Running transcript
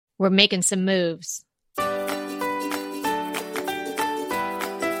We're making some moves.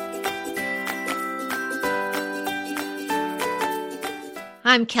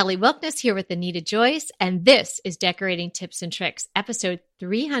 I'm Kelly Wilkniss here with Anita Joyce, and this is Decorating Tips and Tricks, episode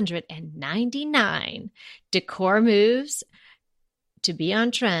 399, Decor Moves to be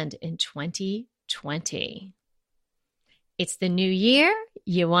on trend in 2020. It's the new year.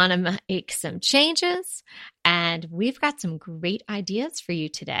 You want to make some changes, and we've got some great ideas for you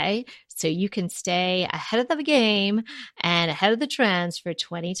today so you can stay ahead of the game and ahead of the trends for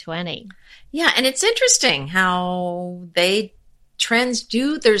 2020. Yeah, and it's interesting how trends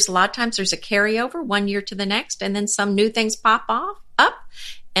do. There's a lot of times there's a carryover one year to the next, and then some new things pop up,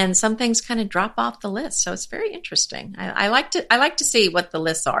 and some things kind of drop off the list. So it's very interesting. I like to see what the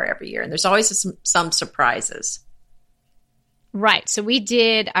lists are every year, and there's always some surprises. Right. So we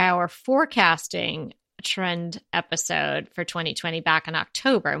did our forecasting trend episode for 2020 back in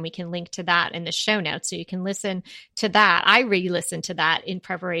October, and we can link to that in the show notes so you can listen to that. I re-listened to that in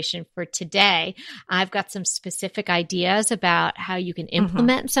preparation for today. I've got some specific ideas about how you can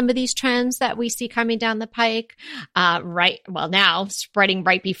implement some of these trends that we see coming down the pike, now spreading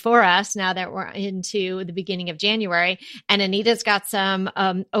right before us now that we're into the beginning of January. And Anita's got some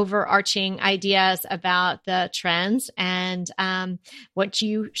overarching ideas about the trends and what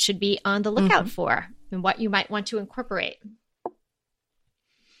you should be on the lookout for and what you might want to incorporate.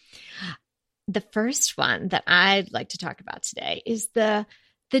 The first one that I'd like to talk about today is the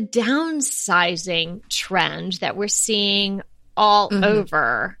downsizing trend that we're seeing all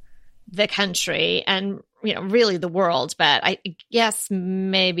over the country and, really the world. But I guess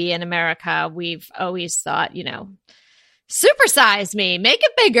maybe in America, we've always thought, supersize me, make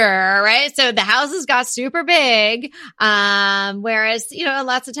it bigger, right? So the houses got super big. Whereas,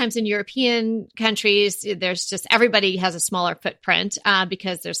 lots of times in European countries, there's just everybody has a smaller footprint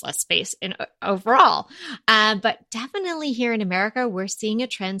because there's less space overall. But definitely here in America, we're seeing a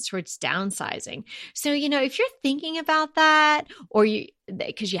trend towards downsizing. So, if you're thinking about that or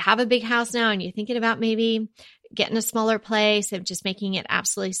because you have a big house now and you're thinking about maybe getting a smaller place and just making it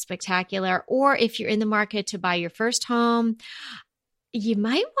absolutely spectacular. Or if you're in the market to buy your first home, you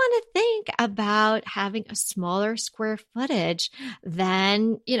might want to think about having a smaller square footage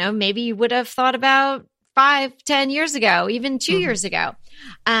than, maybe you would have thought about 5-10 years ago, even 2 years ago.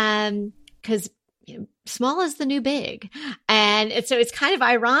 Because small is the new big. And so it's kind of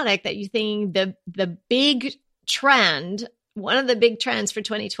ironic that you think the big trend, one of the big trends for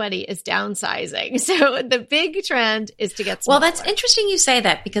 2020 is downsizing. So the big trend is to get smaller. Well, that's interesting you say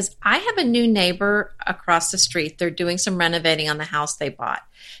that because I have a new neighbor across the street. They're doing some renovating on the house they bought.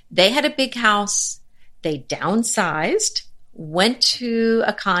 They had a big house. They downsized, went to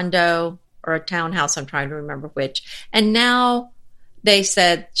a condo or a townhouse. I'm trying to remember which. And now she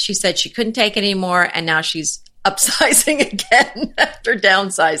said she couldn't take it anymore. And now she's upsizing again after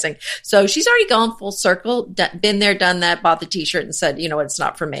downsizing. So she's already gone full circle, been there, done that, bought the t-shirt and said, it's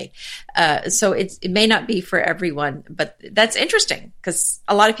not for me. So it may not be for everyone, but that's interesting because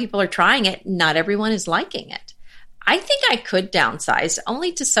a lot of people are trying it. Not everyone is liking it. I think I could downsize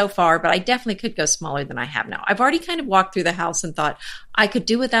only to so far, but I definitely could go smaller than I have now. I've already kind of walked through the house and thought I could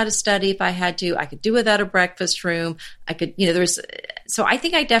do without a study if I had to. I could do without a breakfast room. I could, so I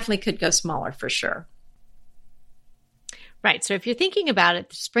think I definitely could go smaller for sure. Right. So if you're thinking about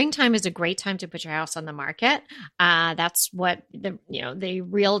it, springtime is a great time to put your house on the market. That's what the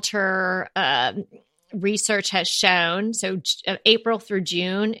realtor research has shown. So April through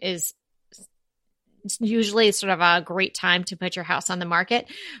June is usually sort of a great time to put your house on the market.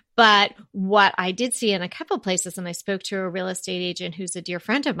 But what I did see in a couple of places, and I spoke to a real estate agent who's a dear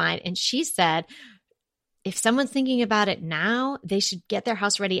friend of mine, and she said, if someone's thinking about it now, they should get their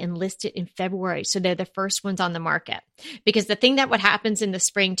house ready and list it in February so they're the first ones on the market. Because the thing that what happens in the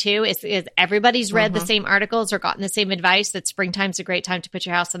spring too is everybody's read the same articles or gotten the same advice that springtime's a great time to put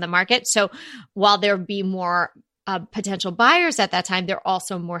your house on the market. So while there'll be more potential buyers at that time, there are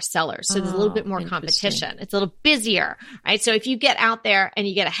also more sellers. So there's a little bit more competition. It's a little busier, right? So if you get out there and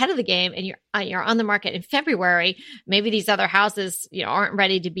you get ahead of the game and you're on the market in February, maybe these other houses, aren't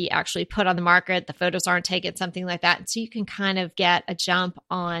ready to be actually put on the market. The photos aren't taken, something like that. And so you can kind of get a jump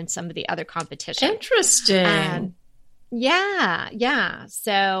on some of the other competition. Interesting. Yeah.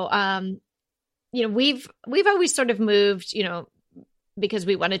 So, we've always sort of moved, because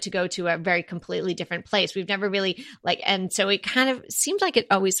we wanted to go to a very completely different place. We've never really and so it kind of seemed like it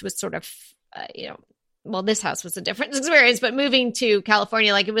always was sort of, this house was a different experience, but moving to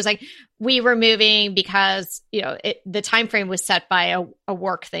California, it was like we were moving because, the time frame was set by a a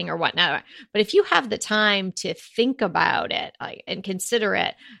work thing or whatnot. But if you have the time to think about it and consider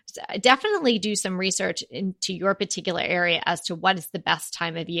it, definitely do some research into your particular area as to what is the best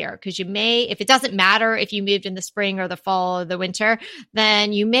time of year. Because you may, if it doesn't matter if you moved in the spring or the fall or the winter,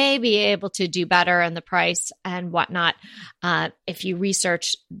 then you may be able to do better in the price and whatnot if you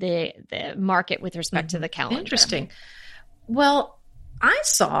research the market with respect to the calendar. Interesting. Well, I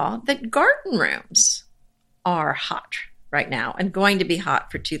saw that garden rooms are hot right now and going to be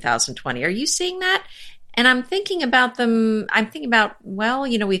hot for 2020. Are you seeing that? And I'm thinking about them. I'm thinking about, well,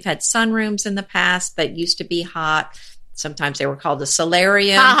 we've had sunrooms in the past that used to be hot. Sometimes they were called a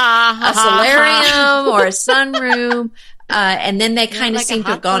solarium, or a sunroom. And then they kind of seem to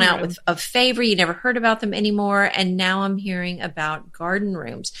have gone out of favor. You never heard about them anymore. And now I'm hearing about garden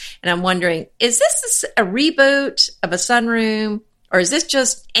rooms. And I'm wondering, is this a reboot of a sunroom, or is this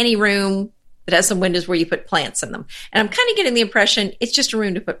just any room that has some windows where you put plants in them? And I'm kind of getting the impression it's just a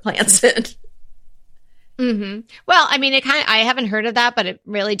room to put plants in. Mm-hmm. Well, I mean, I haven't heard of that, but it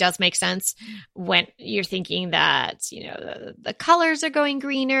really does make sense when you're thinking that, the colors are going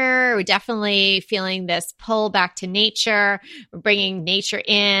greener. We're definitely feeling this pull back to nature. We're bringing nature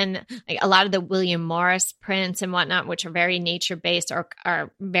in. Like a lot of the William Morris prints and whatnot, which are very nature based,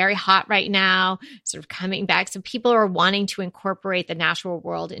 are very hot right now, sort of coming back. So people are wanting to incorporate the natural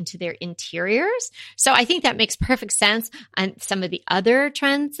world into their interiors. So I think that makes perfect sense on some of the other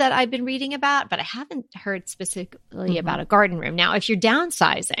trends that I've been reading about, but I haven't heard specifically about a garden room. Now, if you're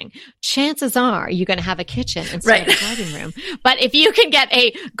downsizing, chances are you're going to have a kitchen instead of a garden room. But if you can get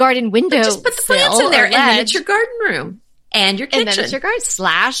a garden window, just put the plants in there, and then it's your garden room and your kitchen, and then it's your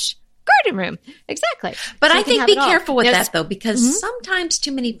garden room. Exactly. But so I think be careful with that though, because sometimes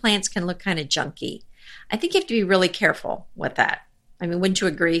too many plants can look kind of junky. I think you have to be really careful with that. I mean, wouldn't you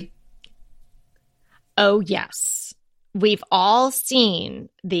agree? Oh, yes. We've all seen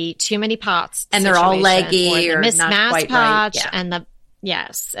the too many pots and they're all leggy or mismatched not quite potch, right. Yeah.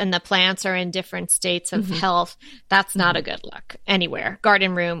 and the plants are in different states of health. That's not a good look anywhere,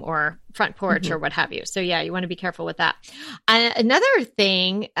 garden room or front porch or what have you. So yeah, you want to be careful with that. Another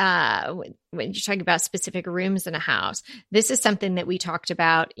thing, when you're talking about specific rooms in a house, this is something that we talked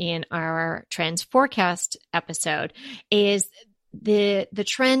about in our trends forecast episode, is the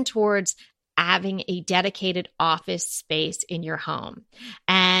trend towards having a dedicated office space in your home.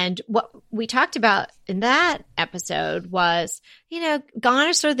 And what we talked about in that episode was, gone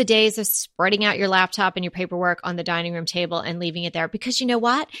are sort of the days of spreading out your laptop and your paperwork on the dining room table and leaving it there. Because you know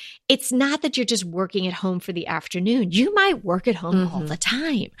what? It's not that you're just working at home for the afternoon. You might work at home all the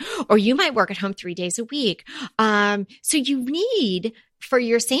time, or you might work at home 3 days a week. So you need, for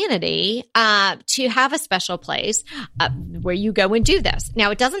your sanity, to have a special place where you go and do this.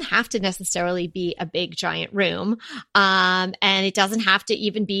 Now, it doesn't have to necessarily be a big giant room, and it doesn't have to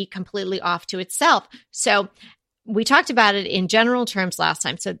even be completely off to itself. So we talked about it in general terms last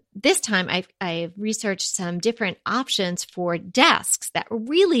time. So this time I've researched some different options for desks that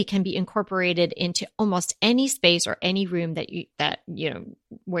really can be incorporated into almost any space or any room that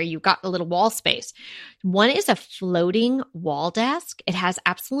where you've got a little wall space. One is a floating wall desk. It has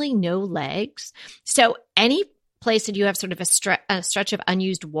absolutely no legs. So any place that you have sort of a stretch of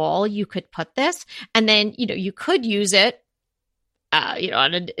unused wall, you could put this, and then, you could use it,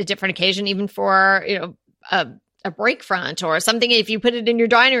 on a different occasion, even for, a break front or something, if you put it in your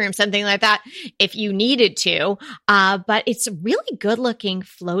dining room, something like that, if you needed to. But it's a really good looking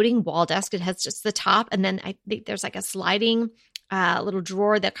floating wall desk. It has just the top, and then I think there's like a sliding little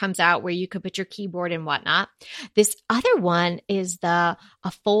drawer that comes out where you could put your keyboard and whatnot. This other one is a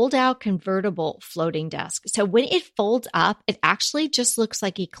fold out convertible floating desk. So when it folds up, it actually just looks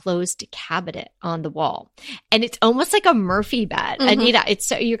like a closed cabinet on the wall. And it's almost like a Murphy bed. Anita, I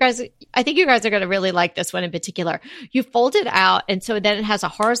think you guys are going to really like this one in particular. You fold it out, and so then it has a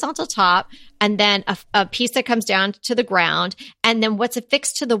horizontal top, and then a piece that comes down to the ground. And then what's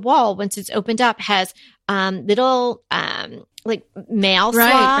affixed to the wall once it's opened up has little like mail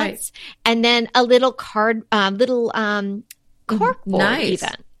slots, and then a little cork board even.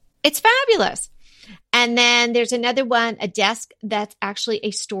 It's fabulous. And then there's another one, a desk that's actually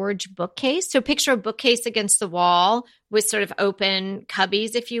a storage bookcase. So picture a bookcase against the wall with sort of open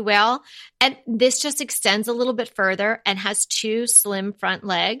cubbies, if you will. And this just extends a little bit further and has two slim front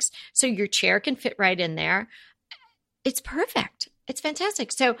legs. So your chair can fit right in there. It's perfect. It's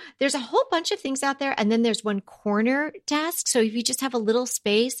fantastic. So there's a whole bunch of things out there. And then there's one corner desk. So if you just have a little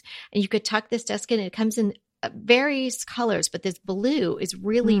space and you could tuck this desk in, it comes in various colors, but this blue is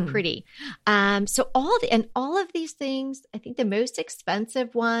really pretty. So all of these things, I think the most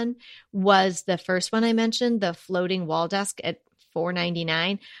expensive one was the first one I mentioned, the floating wall desk at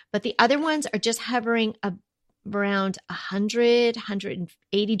 $4.99, but the other ones are just hovering around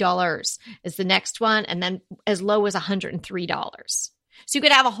 $180 is the next one, and then as low as $103. So you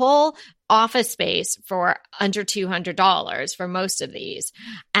could have a whole office space for under $200 for most of these,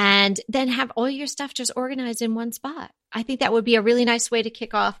 and then have all your stuff just organized in one spot. I think that would be a really nice way to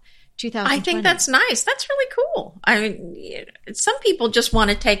kick off 2020. I think that's nice. That's really cool. I mean, some people just want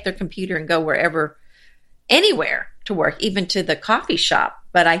to take their computer and go anywhere to work, even to the coffee shop.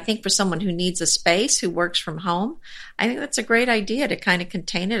 But I think for someone who needs a space, who works from home, I think that's a great idea to kind of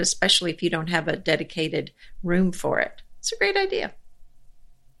contain it, especially if you don't have a dedicated room for it. It's a great idea.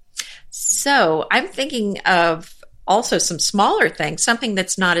 So I'm thinking of also some smaller things, something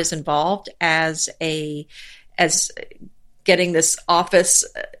that's not as involved as getting this office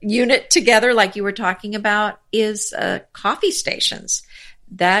unit together like you were talking about, is coffee stations.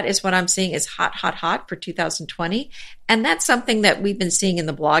 That is what I'm seeing is hot for 2020. And that's something that we've been seeing in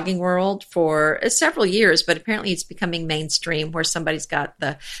the blogging world for several years, but apparently it's becoming mainstream, where somebody's got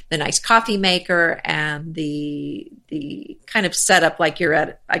the nice coffee maker and the kind of setup like you're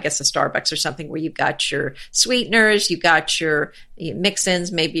at, I guess, a Starbucks or something, where you've got your sweeteners, you've got your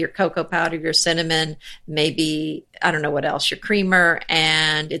mix-ins, maybe your cocoa powder, your cinnamon, maybe, I don't know what else, your creamer,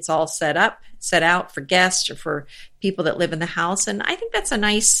 and it's all set out for guests or for people that live in the house. And I think that's a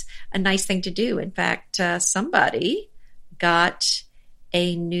nice thing to do. In fact, somebody got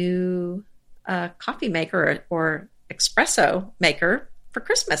a new coffee maker or espresso maker for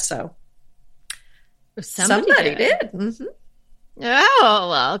Christmas. So somebody did. Mm-hmm. Oh,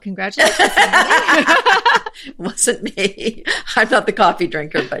 well, congratulations. It wasn't me. I'm not the coffee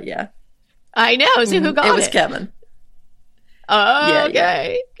drinker, but yeah. I know. So who got it? It was Kevin. Oh, yeah,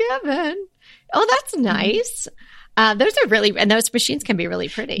 okay. Yeah. Kevin. Oh, that's nice. Those are really, and those machines can be really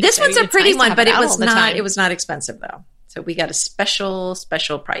pretty. This one's a pretty one, but it was not expensive though. So we got a special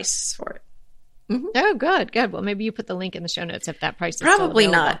price for it. Mm-hmm. Oh, good. Well, maybe you put the link in the show notes if that price is probably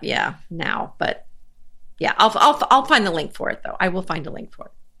still not. Yeah, now, but yeah, I'll find the link for it though. I will find a link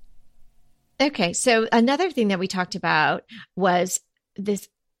for it. Okay. So another thing that we talked about was this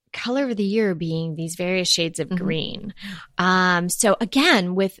color of the year being these various shades of green. So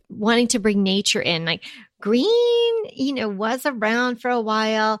again, with wanting to bring nature in, like green, was around for a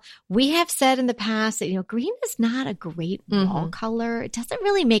while. We have said in the past that, green is not a great wall color. It doesn't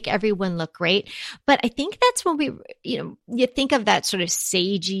really make everyone look great. But I think that's when you think of that sort of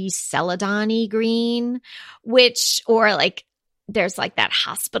sagey, celadon-y green, or like there's like that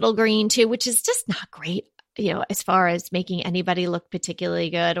hospital green too, which is just not great, as far as making anybody look particularly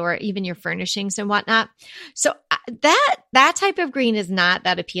good, or even your furnishings and whatnot. So that type of green is not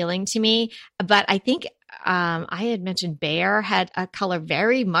that appealing to me. But I think I had mentioned Behr had a color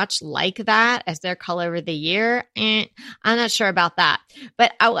very much like that as their color of the year. I'm not sure about that.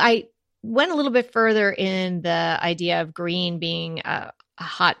 But I went a little bit further in the idea of green being a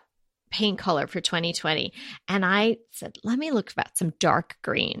hot paint color for 2020. And I said, let me look at some dark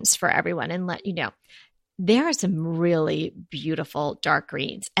greens for everyone and let you know. There are some really beautiful dark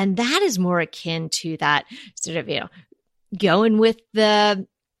greens. And that is more akin to that sort of, going with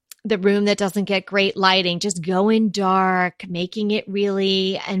the room that doesn't get great lighting, just going dark, making it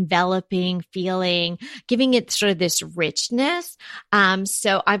really enveloping feeling, giving it sort of this richness.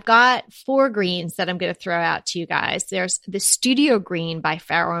 So I've got 4 greens that I'm going to throw out to you guys. There's the Studio Green by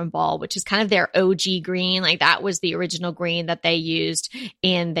Farrow & Ball, which is kind of their OG green. Like that was the original green that they used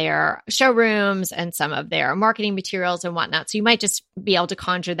in their showrooms and some of their marketing materials and whatnot. So you might just be able to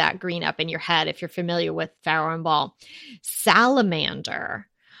conjure that green up in your head if you're familiar with Farrow & Ball. Salamander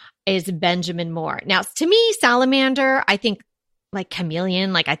is Benjamin Moore. Now, to me, salamander, I think like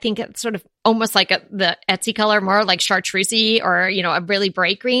chameleon, like I think it's sort of almost like the Etsy color, more like chartreusey or, a really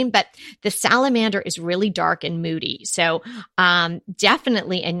bright green, but the salamander is really dark and moody. So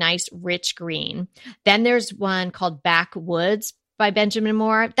definitely a nice rich green. Then there's one called Backwoods by Benjamin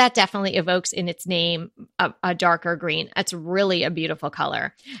Moore. That definitely evokes in its name a darker green. That's really a beautiful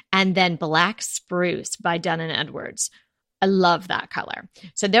color. And then Black Spruce by Dunn & Edwards. I love that color.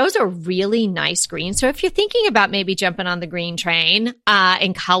 So those are really nice greens. So if you're thinking about maybe jumping on the green train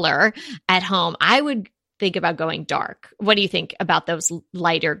in color at home, I would think about going dark. What do you think about those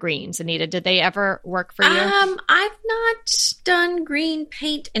lighter greens, Anita? Did they ever work for you? I've not done green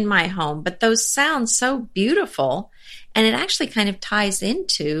paint in my home, but those sound so beautiful. And it actually kind of ties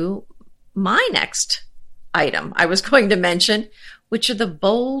into my next item I was going to mention, which are the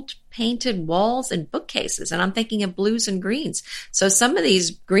bold painted walls and bookcases. And I'm thinking of blues and greens. So some of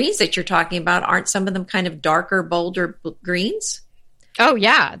these greens that you're talking about, aren't some of them kind of darker, bolder greens? Oh,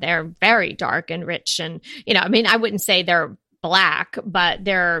 yeah. They're very dark and rich. And, I wouldn't say they're black, but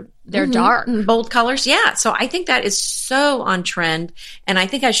they're dark. Bold colors. Yeah. So I think that is so on trend. And I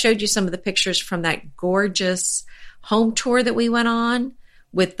think I showed you some of the pictures from that gorgeous home tour that we went on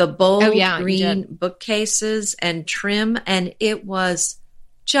with the bold green bookcases and trim. And it was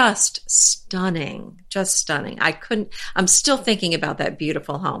just stunning. I'm still thinking about that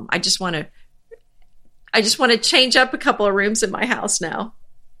beautiful home. I just want to change up a couple of rooms in my house now.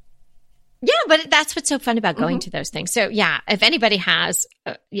 Yeah, but that's what's so fun about going to those things. So yeah, if anybody has,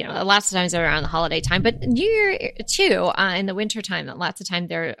 lots of times they're around the holiday time, but New Year too, in the winter time, lots of time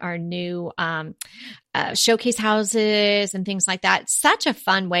there are new showcase houses and things like that. Such a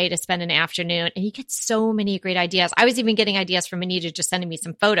fun way to spend an afternoon, and you get so many great ideas. I was even getting ideas from Anita just sending me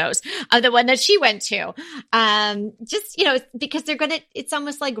some photos of the one that she went to. Because it's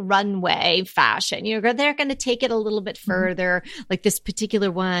almost like runway fashion. They're going to take it a little bit further. Like this particular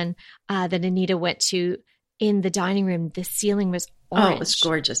one that Anita went to, in the dining room, the ceiling was orange. Oh, it was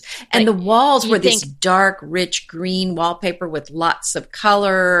gorgeous. And the walls were this dark, rich green wallpaper with lots of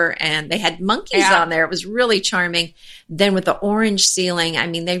color, and they had monkeys on there. It was really charming. Then with the orange ceiling, I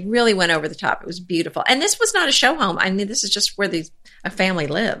mean, they really went over the top. It was beautiful. And this was not a show home. I mean, this is just where a family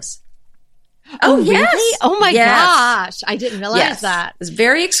lives. Oh, yes. Really? Oh, my gosh. I didn't realize that. It's a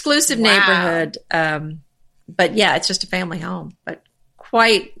very exclusive neighborhood. But yeah, it's just a family home, but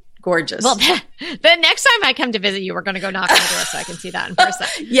quite gorgeous. Well, the next time I come to visit you, we're going to go knock on the door so I can see that in person.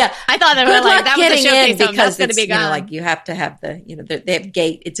 Yeah. I thought that was a showcase home. That's going to be gone. Like you have to have they have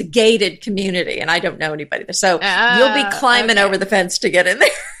gate. It's a gated community, and I don't know anybody there. So you'll be climbing over the fence to get in there.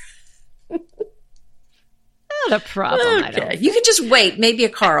 Not a problem. Okay. You can just wait. Maybe a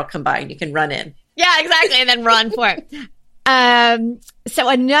car will come by and you can run in. Yeah, exactly. And then run for it. So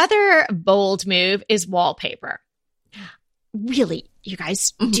another bold move is wallpaper. Really, you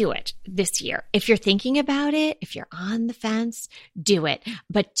guys, do it this year. If you're thinking about it, if you're on the fence, do it.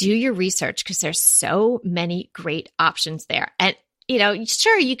 But do your research, because there's so many great options there. And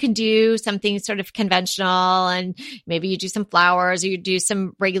sure, you can do something sort of conventional, and maybe you do some flowers or you do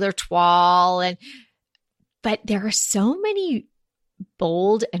some regular toile, but there are so many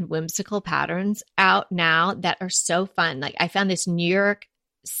bold and whimsical patterns out now that are so fun. Like I found this New York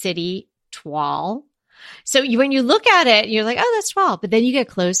City toile. So when you look at it, you're like, oh, that's toile. But then you get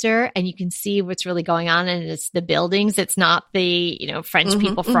closer and you can see what's really going on. And it's the buildings. It's not the, French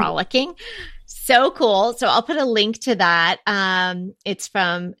people frolicking. So cool. So I'll put a link to that. It's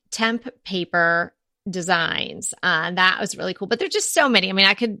from Temp Paper Designs. That was really cool. But there's just so many. I mean,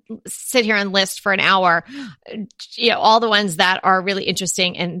 I could sit here and list for an hour, all the ones that are really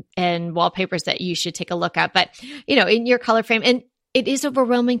interesting and wallpapers that you should take a look at. But, in your color frame, and it is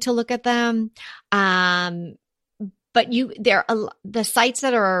overwhelming to look at them. But the sites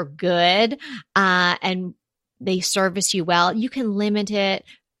that are good, and they service you well, you can limit it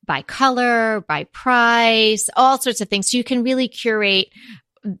by color, by price, all sorts of things. So you can really curate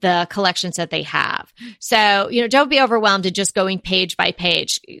the collections that they have. So, don't be overwhelmed to just going page by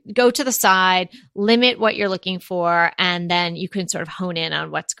page. Go to the side, limit what you're looking for, and then you can sort of hone in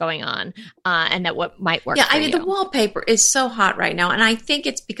on what's going on, and that what might work for you. The wallpaper is so hot right now, and I think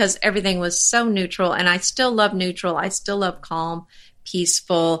it's because everything was so neutral, and I still love neutral. I still love calm,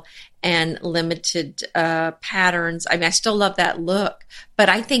 peaceful, and limited patterns. I mean, I still love that look, but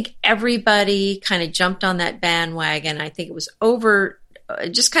I think everybody kind of jumped on that bandwagon. I think it was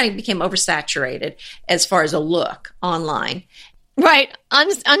just kind of became oversaturated as far as a look online. Right.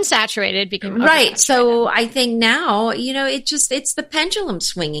 Unsaturated became oversaturated. Right. So I think now, it's the pendulum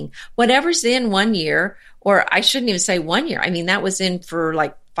swinging. Whatever's in 1 year, or I shouldn't even say 1 year. I mean, that was in for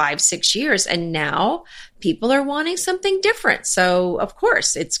like 5-6 years. And now people are wanting something different. So of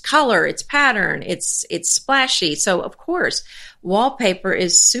course it's color, it's pattern, it's splashy. So of course wallpaper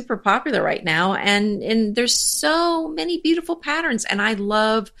is super popular right now. And there's so many beautiful patterns. And I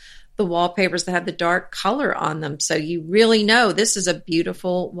love the wallpapers that have the dark color on them. So you really know this is a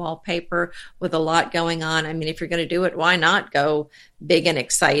beautiful wallpaper with a lot going on. I mean, if you're going to do it, why not go big and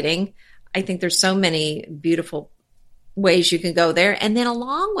exciting? I think there's so many beautiful ways you can go there. And then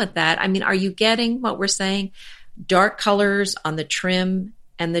along with that, I mean, are you getting what we're saying? Dark colors on the trim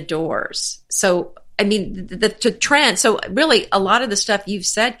and the doors. So, I mean, the trend. So really a lot of the stuff you've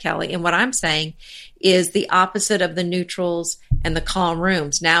said, Kelly, and what I'm saying is the opposite of the neutrals and the calm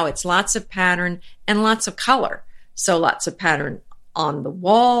rooms. Now it's lots of pattern and lots of color. So lots of pattern on the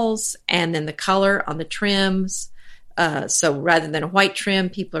walls and then the color on the trims. So rather than a white trim,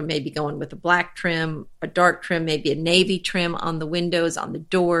 people are maybe going with a black trim, a dark trim, maybe a navy trim on the windows, on the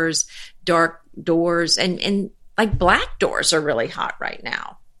doors, dark doors, and like black doors are really hot right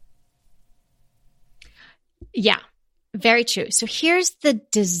now. Yeah. Very true. So here's the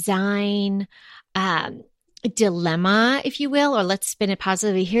design dilemma, if you will, or let's spin it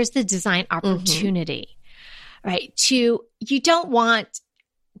positively. Here's the design opportunity, right? You don't want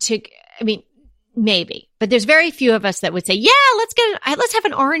to, I mean, maybe, but there's very few of us that would say, yeah, let's have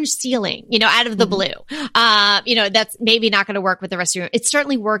an orange ceiling, out of the blue. That's maybe not going to work with the rest of your room. It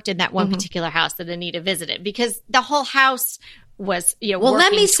certainly worked in that one particular house that Anita visited because the whole house was, well,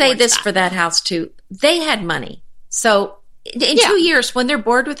 let me say this for that house too. They had money. So in 2 years, when they're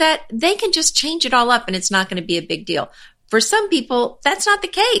bored with that, they can just change it all up and it's not going to be a big deal. For some people, that's not the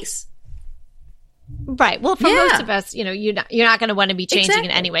case. Right. Well, for most of us, you're not going to want to be changing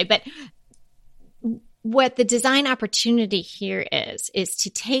in any way. But what the design opportunity here is to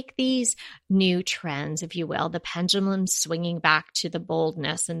take these new trends, if you will, the pendulum swinging back to the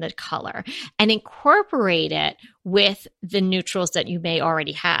boldness and the color, and incorporate it with the neutrals that you may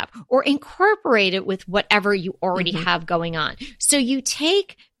already have, or incorporate it with whatever you already have going on. So you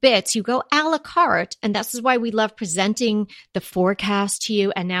take bits, you go a la carte, and this is why we love presenting the forecast to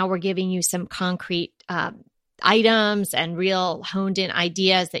you. And now we're giving you some concrete items and real honed in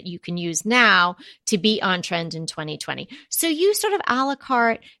ideas that you can use now to be on trend in 2020. So you sort of a la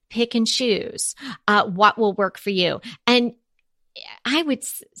carte pick and choose what will work for you. And I would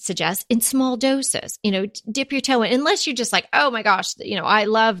suggest in small doses, dip your toe in, unless you're just like, oh my gosh, I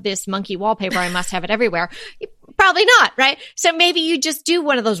love this monkey wallpaper. I must have it everywhere. Probably not, right? So maybe you just do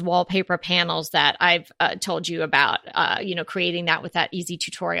one of those wallpaper panels that I've told you about, creating that with that easy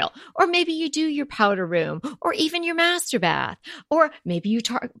tutorial. Or maybe you do your powder room or even your master bath. Or maybe you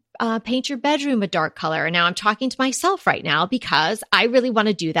paint your bedroom a dark color. And now I'm talking to myself right now because I really want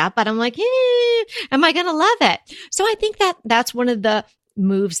to do that, but I'm like, am I going to love it? So I think that's one of the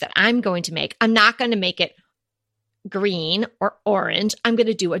moves that I'm going to make. I'm not going to make it green or orange. I'm going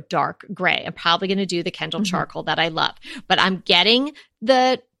to do a dark gray. I'm probably going to do the Kendall charcoal that I love, but I'm getting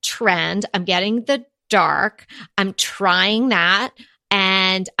the trend. I'm getting the dark. I'm trying that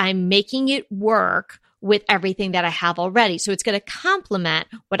and I'm making it work with everything that I have already. So it's going to complement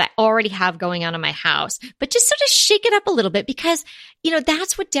what I already have going on in my house, but just sort of shake it up a little bit because,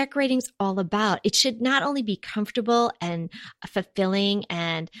 that's what decorating's all about. It should not only be comfortable and fulfilling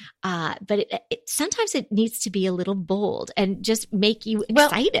but sometimes it needs to be a little bold and just make you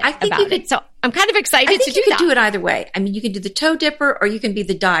excited about it. So I'm kind of excited to do that. I think you could do it either way. I mean, you can do the toe dipper or you can be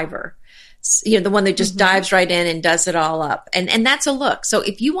the diver. The one that just dives right in and does it all up. And that's a look. So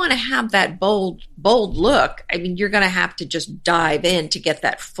if you want to have that bold look, I mean, you're going to have to just dive in to get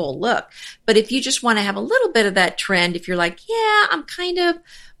that full look. But if you just want to have a little bit of that trend, if you're like, yeah, I'm kind of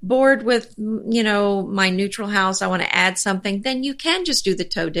bored with, my neutral house, I want to add something, then you can just do the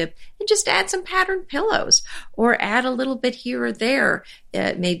toe dip and just add some patterned pillows or add a little bit here or there.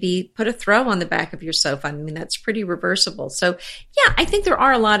 Maybe put a throw on the back of your sofa. I mean, that's pretty reversible. So yeah, I think there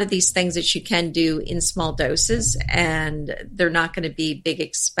are a lot of these things that you can do in small doses and they're not going to be big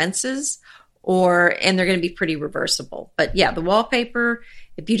expenses and they're going to be pretty reversible. But yeah, the wallpaper,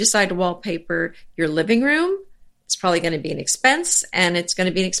 if you decide to wallpaper your living room, it's probably going to be an expense and it's going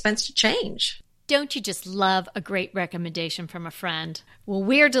to be an expense to change. Don't you just love a great recommendation from a friend? Well,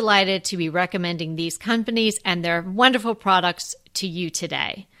 we're delighted to be recommending these companies and their wonderful products to you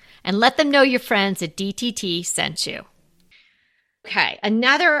today. And let them know your friends at DTT sent you. Okay,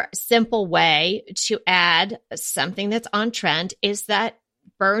 another simple way to add something that's on trend is that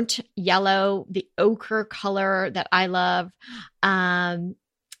burnt yellow, the ochre color that I love.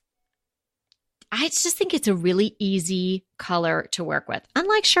 I just think it's a really easy color to work with.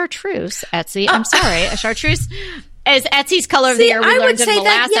 Unlike chartreuse, Etsy. I'm sorry. Chartreuse is Etsy's color of the year. We learned in the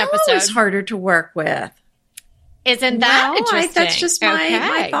last episode. It's harder to work with. Isn't that interesting? That's just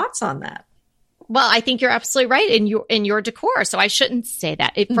my thoughts on that. Well, I think you're absolutely right in your decor. So I shouldn't say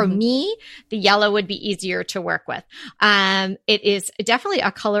that. For me, the yellow would be easier to work with. It is definitely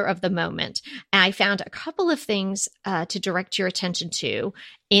a color of the moment. And I found a couple of things to direct your attention to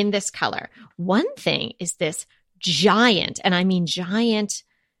in this color. One thing is this giant, and I mean giant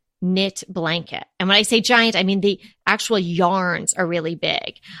knit blanket. And when I say giant, I mean the actual yarns are really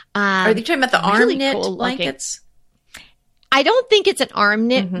big. Are they talking about the arm really knit cool blankets? I don't think it's an arm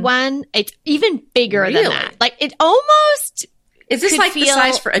knit one. It's even bigger than that. Like it almost is this like the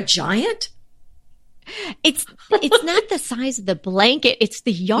size for a giant? It's not the size of the blanket. It's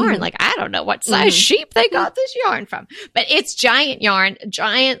the yarn. Like I don't know what size sheep they got this yarn from, but it's giant yarn,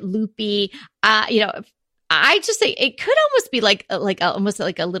 giant loopy. I just think it could almost be almost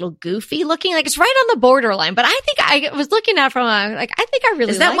like a little goofy looking. Like it's right on the borderline. But I think I was looking at it from I think I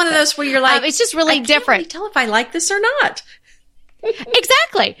really is that like one of those where you're like it's just really different. I can't really tell if I like this or not.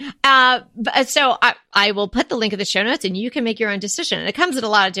 Exactly. So I will put the link in the show notes and you can make your own decision. And it comes in a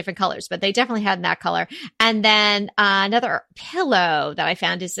lot of different colors, but they definitely had in that color. And then another pillow that I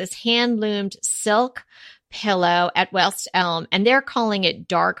found is this hand-loomed silk pillow at West Elm, and they're calling it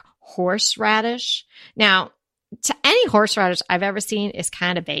dark horseradish. Now, to any horseradish I've ever seen is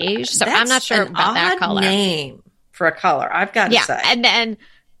kind of beige, so I'm not sure about that color. Name for a color, I've got to say.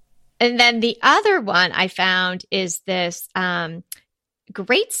 And then the other one I found is this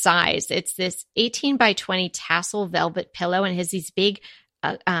great size. It's this 18 by 20 tassel velvet pillow, and it has these big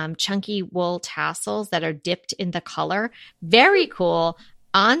chunky wool tassels that are dipped in the color. Very cool.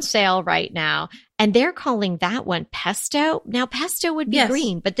 On sale right now. And they're calling that one pesto. Now, pesto would be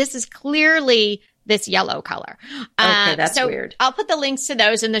green, but this is clearly this yellow color. Okay, that's weird. I'll put the links to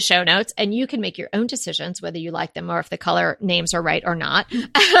those in the show notes, and you can make your own decisions whether you like them or if the color names are right or not.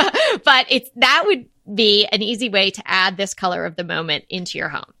 But that would be an easy way to add this color of the moment into your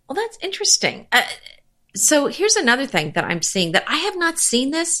home. Well, that's interesting. So here's another thing that I'm seeing that I have not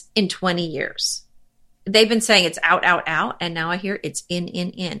seen this in 20 years. They've been saying it's out, out, out, and now I hear it's in,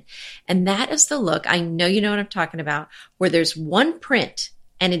 in. And that is the look, I know you know what I'm talking about, where there's one print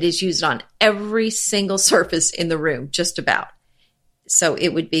and it is used on every single surface in the room, just about. So it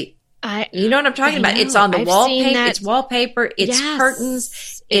would be, you know what I'm talking about? It's on the wallpaper, it's wallpaper, it's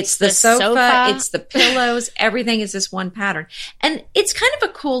curtains, it's the sofa, it's the pillows, everything is this one pattern. And it's kind of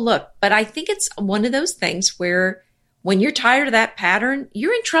a cool look, but I think it's one of those things where when you're tired of that pattern,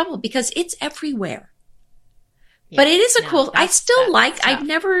 you're in trouble because it's everywhere. But it is I still I've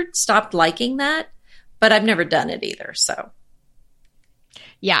never stopped liking that, but I've never done it either. So.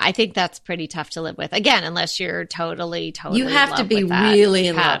 Yeah, I think that's pretty tough to live with. Again, unless you're totally you have to be really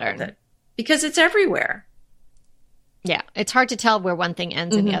in love with it because it's everywhere. Yeah, it's hard to tell where one thing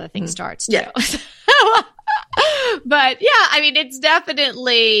ends and the other thing starts too. Yeah. But yeah, I mean, it's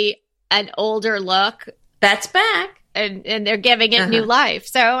definitely an older look. That's back. And they're giving it new life.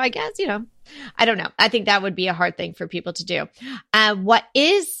 So I guess, I don't know. I think that would be a hard thing for people to do. What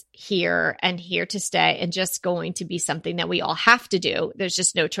is here and here to stay and just going to be something that we all have to do, there's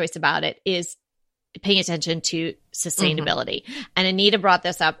just no choice about it, is paying attention to sustainability. And Anita brought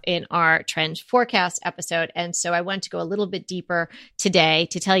this up in our trend forecast episode. And so I want to go a little bit deeper today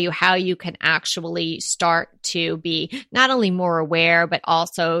to tell you how you can actually start to be not only more aware, but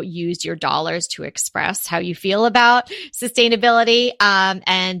also use your dollars to express how you feel about sustainability.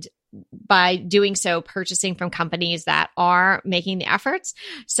 And by doing so, purchasing from companies that are making the efforts.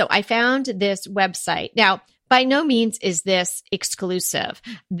 So I found this website. Now, by no means is this exclusive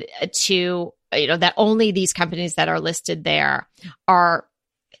to, that only these companies that are listed there are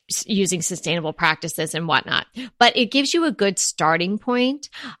using sustainable practices and whatnot, but it gives you a good starting point.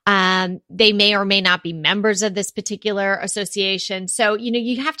 They may or may not be members of this particular association. So,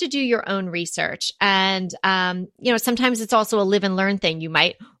 you have to do your own research. And, sometimes it's also a live and learn thing. You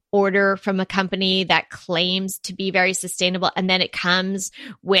might order from a company that claims to be very sustainable, and then it comes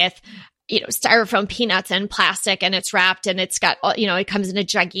with styrofoam peanuts and plastic, and it's wrapped, and it's got, it comes in a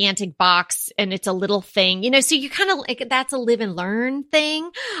gigantic box, and it's a little thing, so you kind of like, that's a live and learn thing.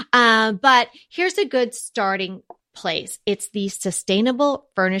 But here's a good starting place. It's the Sustainable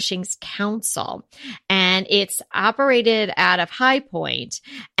Furnishings Council, and it's operated out of High Point,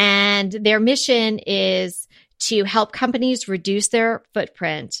 and their mission is to help companies reduce their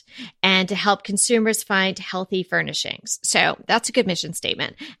footprint and to help consumers find healthy furnishings. So that's a good mission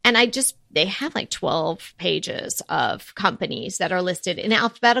statement. And they have like 12 pages of companies that are listed in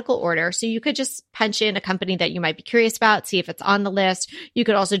alphabetical order. So you could just punch in a company that you might be curious about, see if it's on the list. You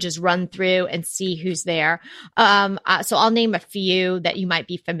could also just run through and see who's there. So I'll name a few that you might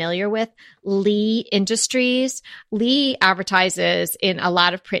be familiar with. Lee Industries. Lee advertises in a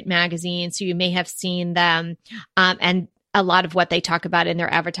lot of print magazines, so you may have seen them. And a lot of what they talk about in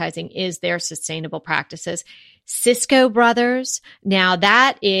their advertising is their sustainable practices. Cisco Brothers. Now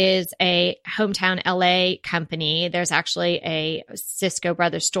that is a hometown LA company. There's actually a Cisco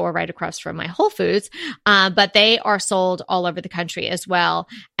Brothers store right across from my Whole Foods, but they are sold all over the country as well.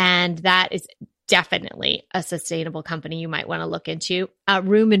 And that is definitely a sustainable company you might want to look into.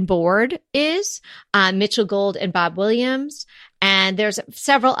 Room and Board is Mitchell Gold and Bob Williams. And there's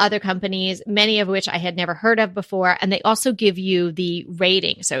several other companies, many of which I had never heard of before. And they also give you the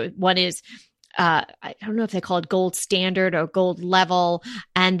rating. So one is, I don't know if they call it gold standard or gold level.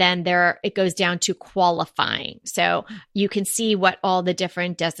 And then it goes down to qualifying. So you can see what all the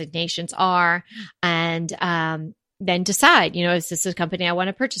different designations are. And then decide, is this a company I want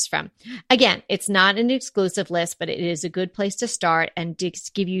to purchase from? Again, it's not an exclusive list, but it is a good place to start and to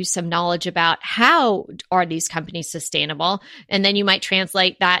give you some knowledge about how are these companies sustainable. And then you might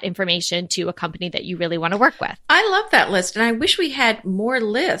translate that information to a company that you really want to work with. I love that list. And I wish we had more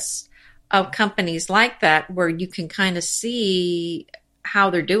lists of companies like that where you can kind of see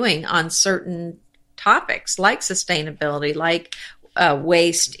how they're doing on certain topics like sustainability, like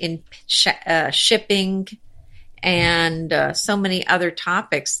waste in shipping, and so many other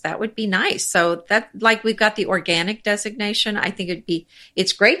topics. That would be nice. So that, like, we've got the organic designation. I think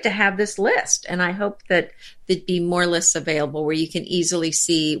it's great to have this list. And I hope that there'd be more lists available where you can easily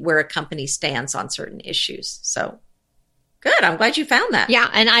see where a company stands on certain issues. So good. I'm glad you found that. Yeah.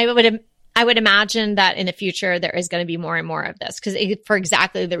 And I would imagine that in the future, there is going to be more and more of this because for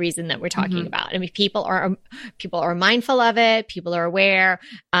exactly the reason that we're talking about. I mean, people are mindful of it. People are aware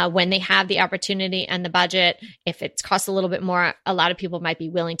when they have the opportunity and the budget. If it costs a little bit more, a lot of people might be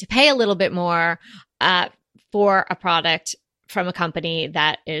willing to pay a little bit more for a product from a company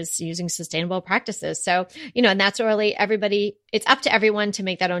that is using sustainable practices. So, and that's really it's up to everyone to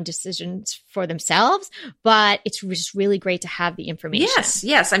make that own decisions for themselves, but it's just really great to have the information.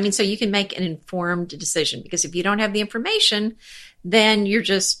 Yes. I mean, so you can make an informed decision, because if you don't have the information, then you're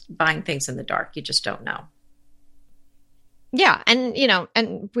just buying things in the dark. You just don't know. Yeah. And,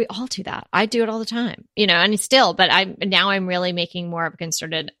 and we all do that. I do it all the time, and still, but I'm really making more of a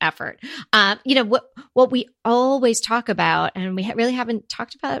concerted effort. What we always talk about, and we really haven't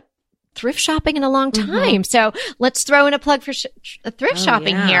talked about thrift shopping in a long time. So let's throw in a plug for thrift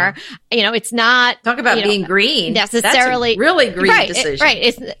shopping here. It's not talk about being green necessarily. That's a really green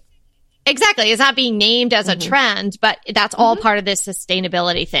decision. Exactly. It's not being named as a trend, but that's all part of this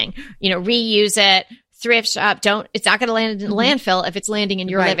sustainability thing. Reuse it. Thrift shop. It's not going to land in the landfill if it's landing in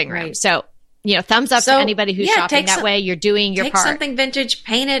your living room. Right. So, thumbs up to anybody who's shopping that way. You're doing your part. Take something vintage,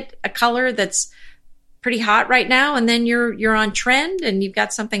 paint it a color that's pretty hot right now, and then you're on trend and you've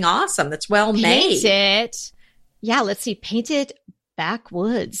got something awesome that's well made. Paint it. Yeah, let's see. Painted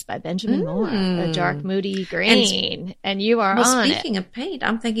Backwoods by Benjamin Moore, a dark, moody green. And you are on it. Speaking of paint,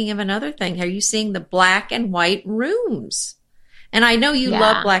 I'm thinking of another thing. Are you seeing the black and white rooms? And I know you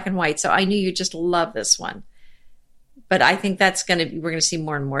love black and white, so I knew you just love this one. But I think we're going to see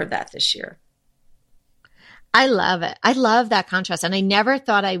more and more of that this year. I love it. I love that contrast. And I never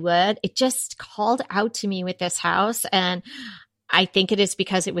thought I would. It just called out to me with this house. And I think it is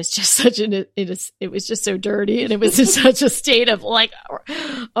because it was just it was just so dirty, and it was in such a state of it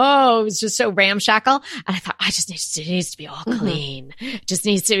was just so ramshackle. And I thought, it needs to be all clean. It just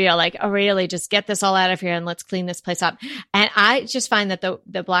needs to be all really just get this all out of here and let's clean this place up. And I just find that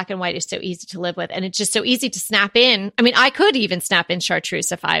the black and white is so easy to live with, and it's just so easy to snap in. I mean, I could even snap in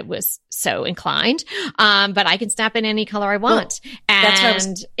chartreuse if I was so inclined. But I can snap in any color I want. Well,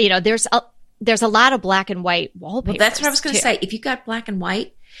 and, there's a lot of black and white wallpaper. Well, that's what I was going to say. If you got black and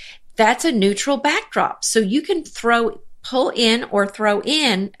white, that's a neutral backdrop. So you can pull in or throw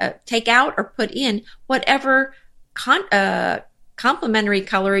in, take out or put in whatever complementary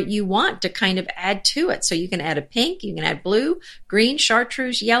color you want to kind of add to it. So you can add a pink, you can add blue, green,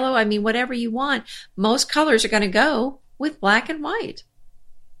 chartreuse, yellow. I mean, whatever you want. Most colors are going to go with black and white.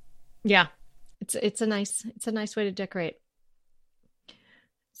 Yeah, it's a nice way to decorate.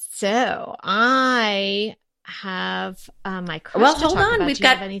 So I have my crush. Well, hold on. Do you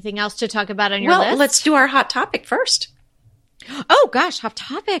have anything else to talk about on your list? Well, let's do our hot topic first. Oh gosh, hot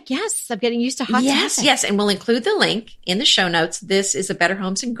topic. Yes, I'm getting used to hot topic. Yes, and we'll include the link in the show notes. This is a Better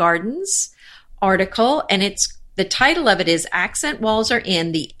Homes and Gardens article, and the title of it is "Accent Walls Are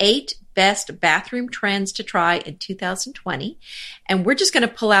In: The 8 Best Bathroom Trends to Try in 2020." And we're just going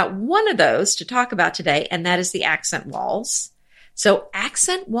to pull out one of those to talk about today, and that is the accent walls. So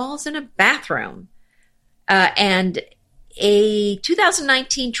accent walls in a bathroom. And a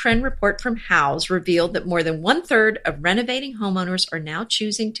 2019 trend report from Houzz revealed that more than 1/3 of renovating homeowners are now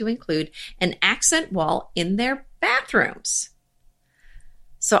choosing to include an accent wall in their bathrooms.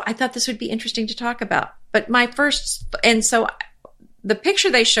 So I thought this would be interesting to talk about. But so the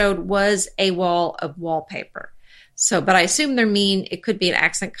picture they showed was a wall of wallpaper. But I assume it could be an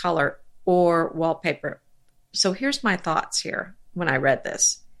accent color or wallpaper. So here's my thoughts here when I read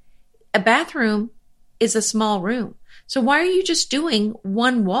this. A bathroom is a small room. So why are you just doing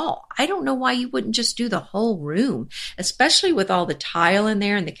one wall? I don't know why you wouldn't just do the whole room, especially with all the tile in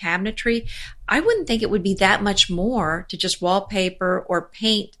there and the cabinetry. I wouldn't think it would be that much more to just wallpaper or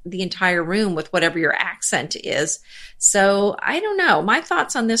paint the entire room with whatever your accent is. So I don't know. My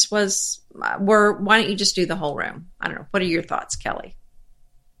thoughts on this were, why don't you just do the whole room? I don't know. What are your thoughts, Kelly?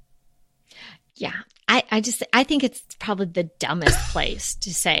 Yeah. I think it's probably the dumbest place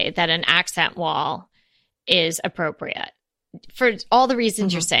to say that an accent wall is appropriate for all the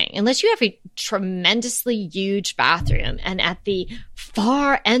reasons you're saying. Unless you have a tremendously huge bathroom and at the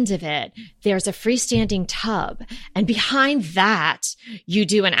far end of it, there's a freestanding tub. And behind that, you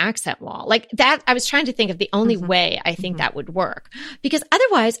do an accent wall. Like that, I was trying to think of the only way I think that would work. Because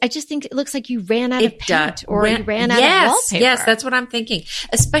otherwise, I just think it looks like you ran out of paint or you ran out of wallpaper. Yes, that's what I'm thinking.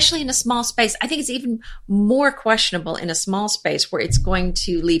 Especially in a small space. I think it's even more questionable in a small space where it's going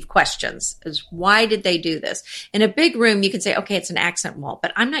to leave questions. Is why did they do this? In a big room, you can say, okay, it's an accent wall,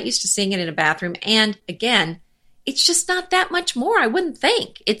 but I'm not used to seeing it in a bathroom. And again, it's just not that much more, I wouldn't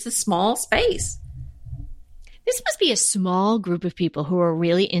think. It's a small space. This must be a small group of people who are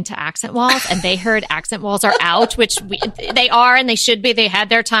really into accent walls, and they heard accent walls are out, which they are and they should be. They had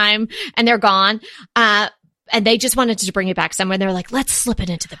their time and they're gone. And they just wanted to bring it back somewhere. They're like, let's slip it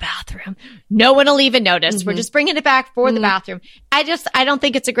into the bathroom. No one will even notice. We're just bringing it back for the bathroom. I don't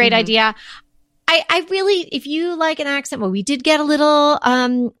think it's a great idea. I really, if you like an accent wall, we did get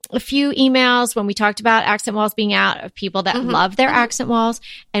a few emails when we talked about accent walls being out of people that love their accent walls,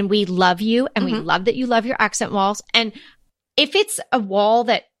 and we love you and we love that you love your accent walls. And if it's a wall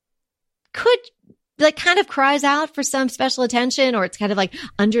that could like kind of cries out for some special attention, or it's kind of like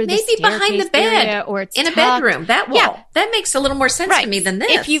under the staircase behind the bed area, or it's in tucked, a bedroom, that wall, that makes a little more sense to me than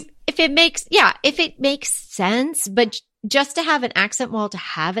this. If it makes sense, but just to have an accent wall,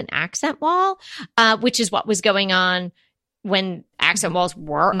 which is what was going on when accent walls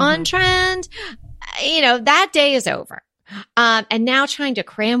were on trend, that day is over. And now trying to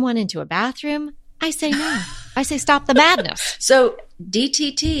cram one into a bathroom, I say no. I say stop the madness. So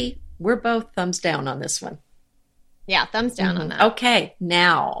DTT, we're both thumbs down on this one. Yeah, thumbs down on that. Okay,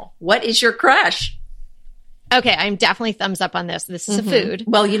 now, what is your crush? Okay, I'm definitely thumbs up on this. This is a food.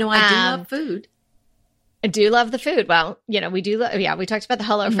 Well, I do love food. I do love the food. Well, we do. We talked about the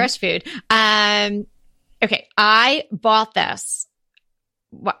Hello Fresh food. Okay. I bought this.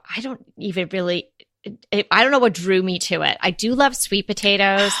 Well, I don't know what drew me to it. I do love sweet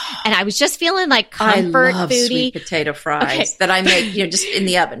potatoes, and I was just feeling like comfort I love foodie. Sweet potato fries that I make, just in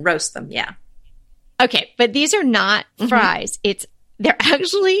the oven, roast them. Yeah. Okay. But these are not fries. It's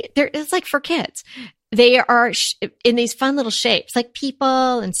like for kids. They are in these fun little shapes, like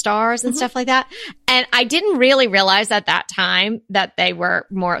people and stars and stuff like that. And I didn't really realize at that time that they were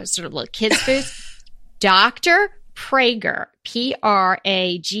more sort of little kids' foods. Dr. Prager, Prager.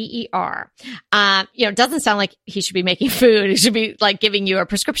 It doesn't sound like he should be making food. He should be like giving you a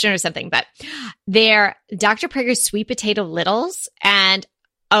prescription or something. But they're Dr. Prager's sweet potato littles, and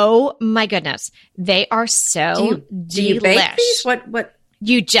oh my goodness, they are so do you bake these? What?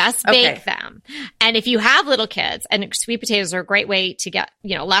 You just bake them. And if you have little kids, and sweet potatoes are a great way to get,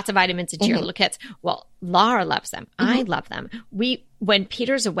 lots of vitamins into your little kids. Well, Laura loves them. I love them. When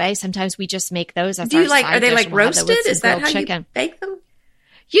Peter's away, sometimes we just make those as our side are they dish. like roasted? Is that how chicken. You bake them?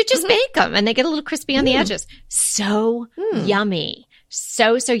 You just bake them and they get a little crispy on the edges. So yummy.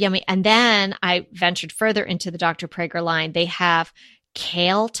 So yummy. And then I ventured further into the Dr. Prager line. They have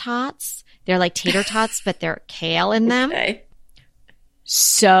kale tots. They're like tater tots, but they're kale in them. Okay.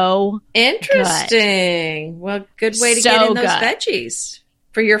 So interesting. Good. Well, good way to get in those veggies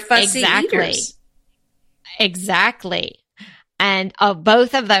for your fussy eaters. Exactly. And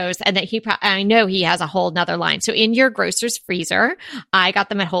both of those, and that I know he has a whole nother line. So in your grocer's freezer, I got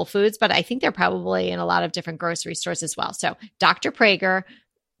them at Whole Foods, but I think they're probably in a lot of different grocery stores as well. So Dr. Prager,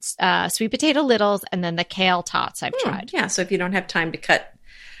 sweet potato littles, and then the kale tots I've tried. Yeah. So if you don't have time to cut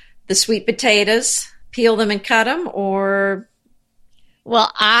the sweet potatoes, peel them and cut them, or...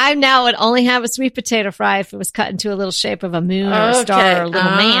 Well, I now would only have a sweet potato fry if it was cut into a little shape of a moon or a star or a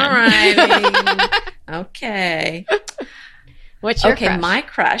little man. Right. Okay. What's your crush? My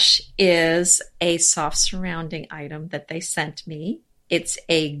crush is a soft surrounding item that they sent me. It's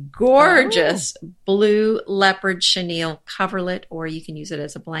a gorgeous blue leopard chenille coverlet, or you can use it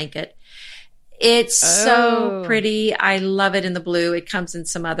as a blanket. It's so pretty. I love it in the blue. It comes in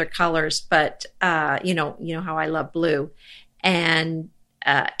some other colors, but you know how I love blue. And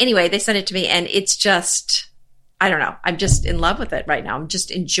anyway, they sent it to me, and it's just, I don't know. I'm just in love with it right now. I'm just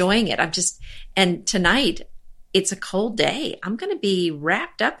enjoying it. And tonight, it's a cold day. I'm going to be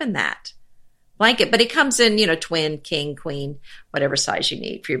wrapped up in that blanket, but it comes in, twin, king, queen, whatever size you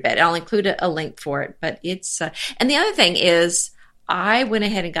need for your bed. I'll include a link for it, but it's, and the other thing is I went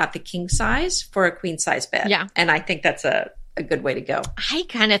ahead and got the king size for a queen size bed. Yeah. And I think that's a good way to go. I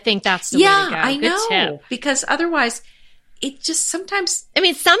kind of think that's the way to go. Yeah, I Good know. tip. Because otherwise, it just sometimes. I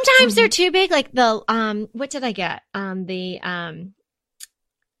mean, sometimes they're too big. Like the what did I get?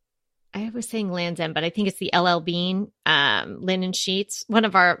 I was saying Land's End, but I think it's the LL Bean linen sheets. One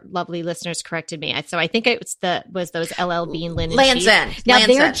of our lovely listeners corrected me. So I think it was those LL Bean linen Land's sheets. End. Now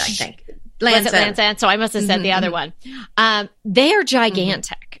Land's End, I think. Land's End? So I must have said the other one. They are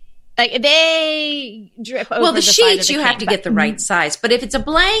gigantic. Like they drip over. Well, the sheets you have to get the right size, but if it's a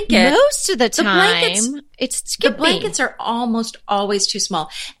blanket, most of the time, the blankets are almost always too small.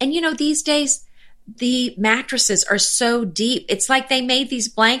 And these days, the mattresses are so deep. It's like they made these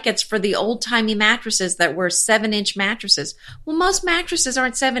blankets for the old timey mattresses that were 7-inch mattresses. Well, most mattresses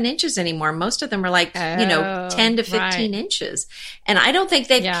aren't 7 inches anymore. Most of them are like, 10 to 15 inches. And I don't think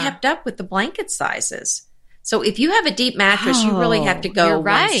they've kept up with the blanket sizes. So if you have a deep mattress, you really have to go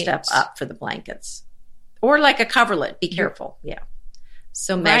one step up for the blankets. Or like a coverlet. Be careful. Yeah.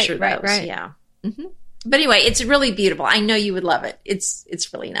 So measure those. Right. Yeah. Mm-hmm. But anyway, it's really beautiful. I know you would love it. It's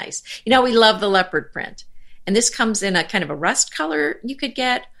really nice. We love the leopard print. And this comes in a kind of a rust color you could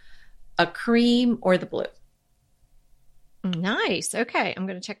get, a cream, or the blue. Nice. Okay. I'm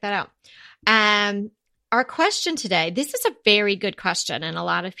going to check that out. Our question today, this is a very good question, and a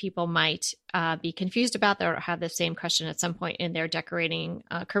lot of people might be confused about that or have the same question at some point in their decorating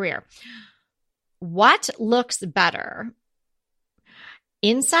career. What looks better,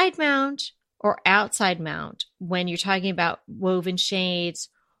 inside mount or outside mount, when you're talking about woven shades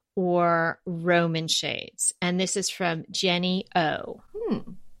or Roman shades? And this is from Jenny O.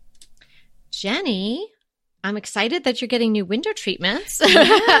 Jenny, I'm excited that you're getting new window treatments.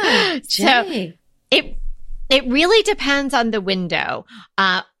 Yeah, Jenny. So it really depends on the window.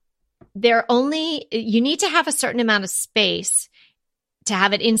 You need to have a certain amount of space to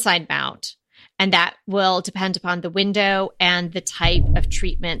have it inside mount. And that will depend upon the window and the type of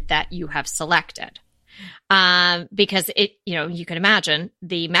treatment that you have selected. Because you can imagine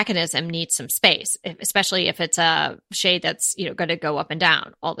the mechanism needs some space, especially if it's a shade that's, going to go up and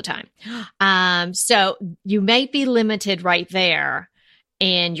down all the time. So you might be limited right there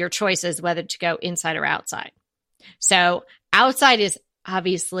in your choices, whether to go inside or outside. So outside is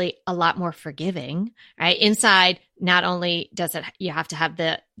obviously a lot more forgiving, right? Inside, not only does you have to have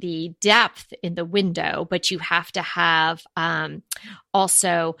the depth in the window, but you have to have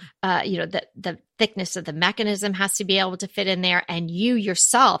also, the thickness of the mechanism has to be able to fit in there. And you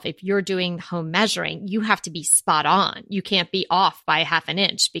yourself, if you're doing home measuring, you have to be spot on. You can't be off by 1/2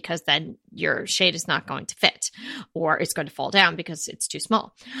 inch, because then your shade is not going to fit, or it's going to fall down because it's too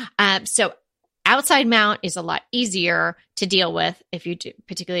small. So outside mount is a lot easier to deal with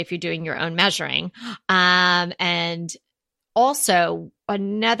particularly if you're doing your own measuring. And also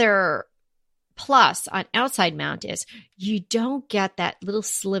another plus on outside mount is you don't get that little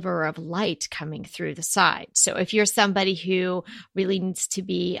sliver of light coming through the side. So if you're somebody who really needs to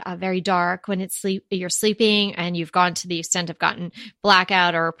be very dark when you're sleeping, and you've gone to the extent of gotten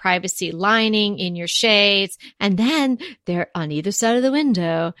blackout or privacy lining in your shades, and then they're on either side of the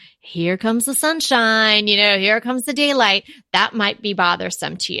window, here comes the sunshine, here comes the daylight, that might be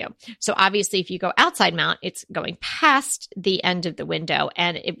bothersome to you. So obviously if you go outside mount, it's going past the end of the window,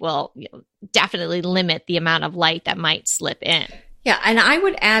 and it will definitely limit the amount of light that might slip in. Yeah. And I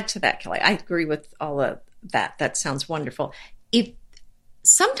would add to that, Kelly, I agree with all of that. That sounds wonderful.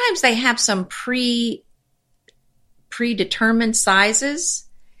 Sometimes they have some predetermined sizes.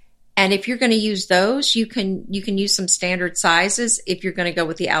 And if you're going to use those, you can use some standard sizes if you're going to go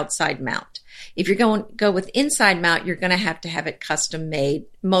with the outside mount. If you're going to go with inside mount, you're going to have it custom made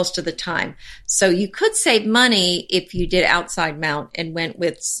most of the time. So you could save money if you did outside mount and went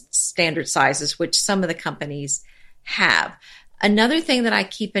with standard sizes, which some of the companies have. Another thing that I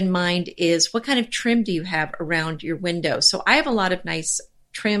keep in mind is what kind of trim do you have around your window? So I have a lot of nice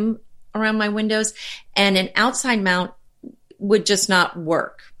trim around my windows, and an outside mount would just not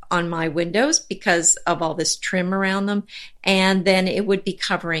work on my windows because of all this trim around them. And then it would be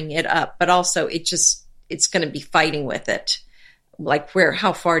covering it up, but also it's going to be fighting with it. Like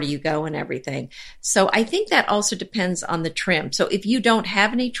how far do you go and everything. So I think that also depends on the trim. So if you don't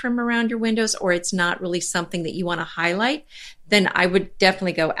have any trim around your windows, or it's not really something that you want to highlight, then I would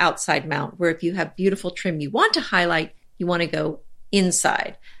definitely go outside mount, where if you have beautiful trim you want to highlight, you want to go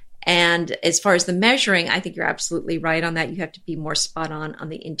inside. And as far as the measuring, I think you're absolutely right on that. You have to be more spot on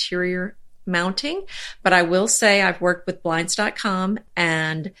the interior mounting. But I will say I've worked with blinds.com,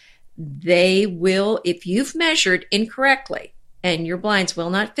 and they will, if you've measured incorrectly and your blinds will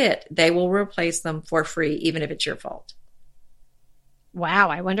not fit, they will replace them for free, even if it's your fault. Wow.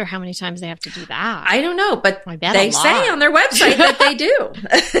 I wonder how many times they have to do that. I don't know, but they say on their website that they do.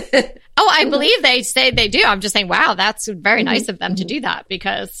 Oh, I believe they say they do. I'm just saying, wow, that's very nice of them to do that,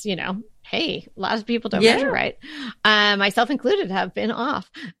 because, hey, a lot of people don't Yeah. measure right. Myself included have been off.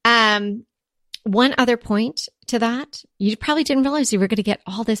 One other point to that, you probably didn't realize you were going to get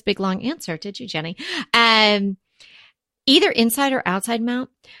all this big long answer, did you, Jenny? Either inside or outside mount,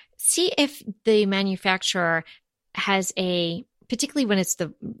 see if the manufacturer has particularly when it's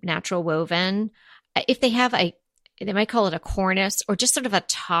the natural woven, if they have they might call it a cornice or just sort of a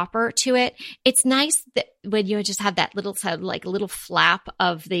topper to it. It's nice that when you just have that little sort of like little flap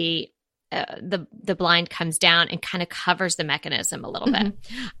of the blind comes down and kind of covers the mechanism a little bit.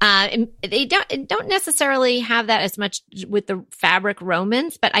 And they don't necessarily have that as much with the fabric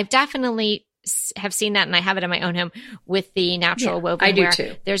Romans, but I've definitely have seen that, and I have it in my own home with the natural woven. I do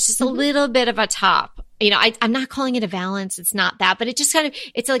too. There's just a little bit of a top. I'm not calling it a valance. It's not that, but it just kind of,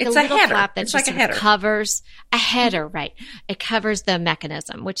 it's like a little header. flap that It's just like a header. covers a header, right? It covers the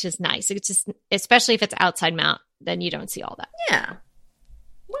mechanism, which is nice. It's just, especially if it's outside mount, then you don't see all that. Yeah.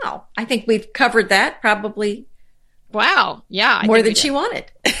 Well, I think we've covered that probably Wow. Yeah. more than she wanted.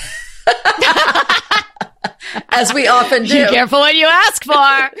 As we often do. Be careful what you ask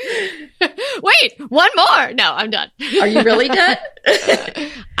for. Wait, one more. No, I'm done. Are you really done?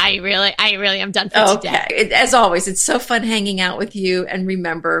 I really am done for today. As always, it's so fun hanging out with you. And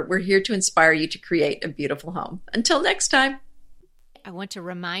remember, we're here to inspire you to create a beautiful home. Until next time. I want to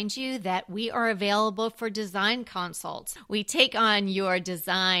remind you that we are available for design consults. We take on your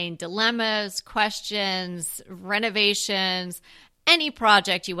design dilemmas, questions, renovations, any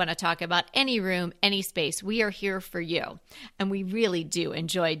project you want to talk about, any room, any space. We are here for you. And we really do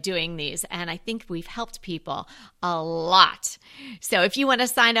enjoy doing these. And I think we've helped people a lot. So if you want to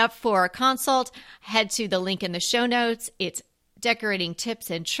sign up for a consult, head to the link in the show notes. It's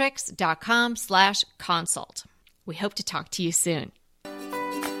decoratingtipsandtricks.com/consult. We hope to talk to you soon.